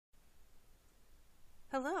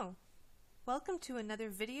Hello! Welcome to another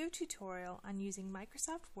video tutorial on using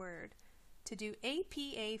Microsoft Word to do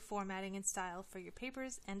APA formatting and style for your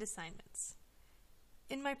papers and assignments.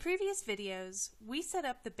 In my previous videos, we set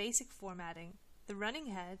up the basic formatting, the running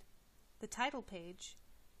head, the title page,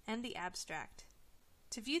 and the abstract.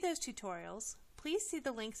 To view those tutorials, please see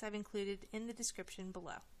the links I've included in the description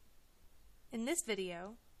below. In this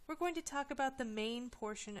video, we're going to talk about the main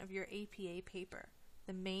portion of your APA paper,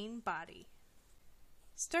 the main body.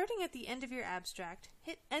 Starting at the end of your abstract,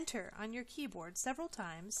 hit Enter on your keyboard several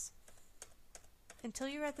times until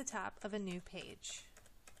you're at the top of a new page.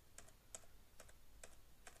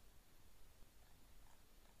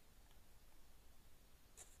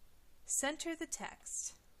 Center the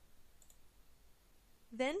text.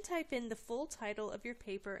 Then type in the full title of your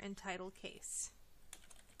paper and title case.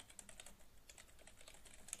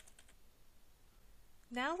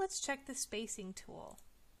 Now let's check the spacing tool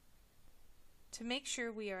to make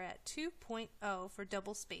sure we are at 2.0 for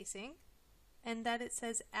double spacing and that it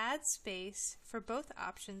says add space for both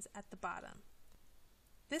options at the bottom.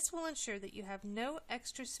 This will ensure that you have no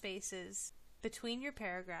extra spaces between your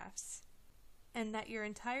paragraphs and that your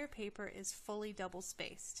entire paper is fully double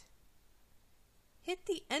spaced. Hit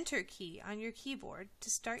the Enter key on your keyboard to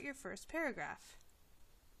start your first paragraph.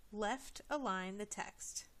 Left align the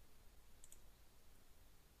text.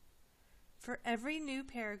 For every new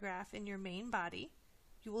paragraph in your main body,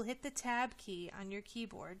 you will hit the Tab key on your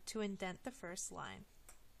keyboard to indent the first line.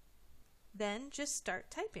 Then just start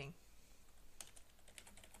typing.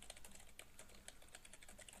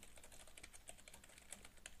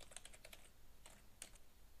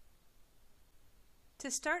 To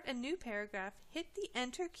start a new paragraph, hit the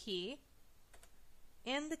Enter key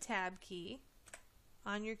and the Tab key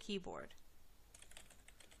on your keyboard.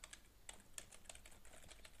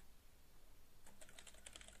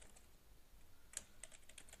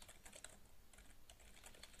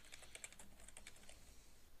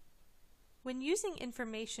 When using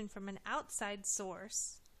information from an outside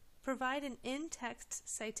source, provide an in-text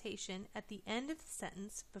citation at the end of the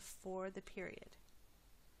sentence before the period.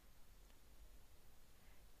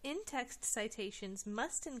 In-text citations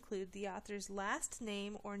must include the author's last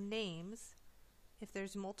name or names if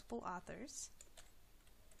there's multiple authors,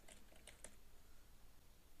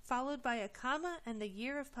 followed by a comma and the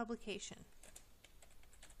year of publication.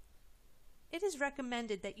 It is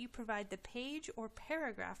recommended that you provide the page or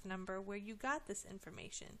paragraph number where you got this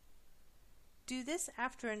information. Do this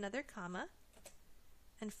after another comma,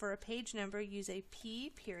 and for a page number use a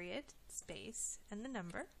P period, space, and the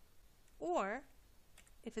number, or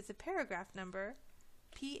if it's a paragraph number,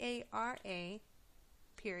 PARA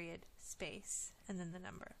period, space, and then the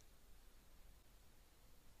number.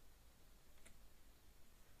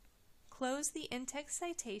 Close the in-text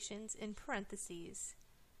citations in parentheses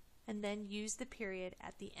and then use the period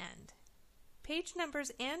at the end. Page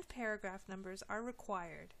numbers and paragraph numbers are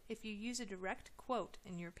required if you use a direct quote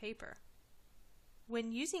in your paper.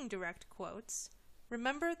 When using direct quotes,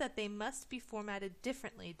 remember that they must be formatted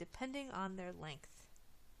differently depending on their length.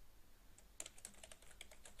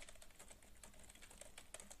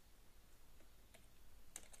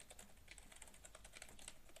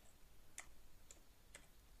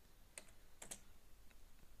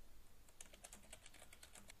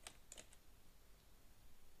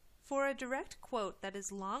 For a direct quote that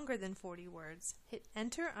is longer than 40 words, hit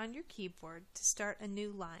Enter on your keyboard to start a new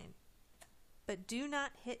line. But do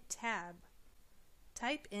not hit Tab.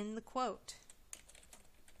 Type in the quote.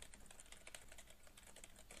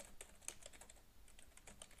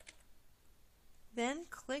 Then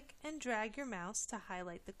click and drag your mouse to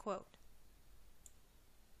highlight the quote.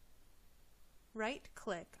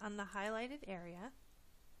 Right-click on the highlighted area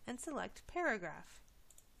and select Paragraph.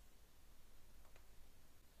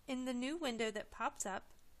 In the new window that pops up,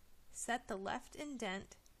 set the left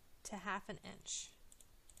indent to 1/2 inch.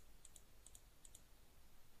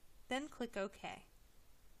 Then click OK.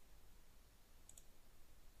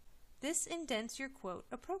 This indents your quote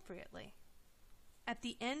appropriately. At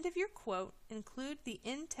the end of your quote, include the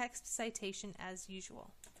in-text citation as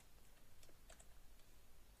usual.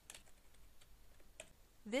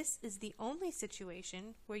 This is the only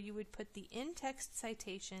situation where you would put the in-text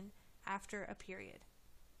citation after a period.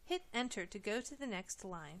 Hit Enter to go to the next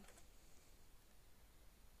line.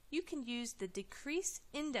 You can use the Decrease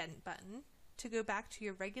Indent button to go back to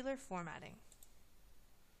your regular formatting.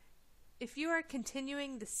 If you are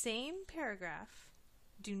continuing the same paragraph,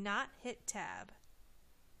 do not hit Tab.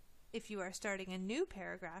 If you are starting a new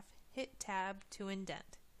paragraph, hit Tab to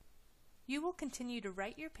indent. You will continue to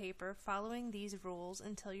write your paper following these rules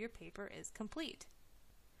until your paper is complete.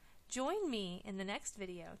 Join me in the next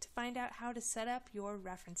video to find out how to set up your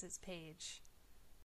references page.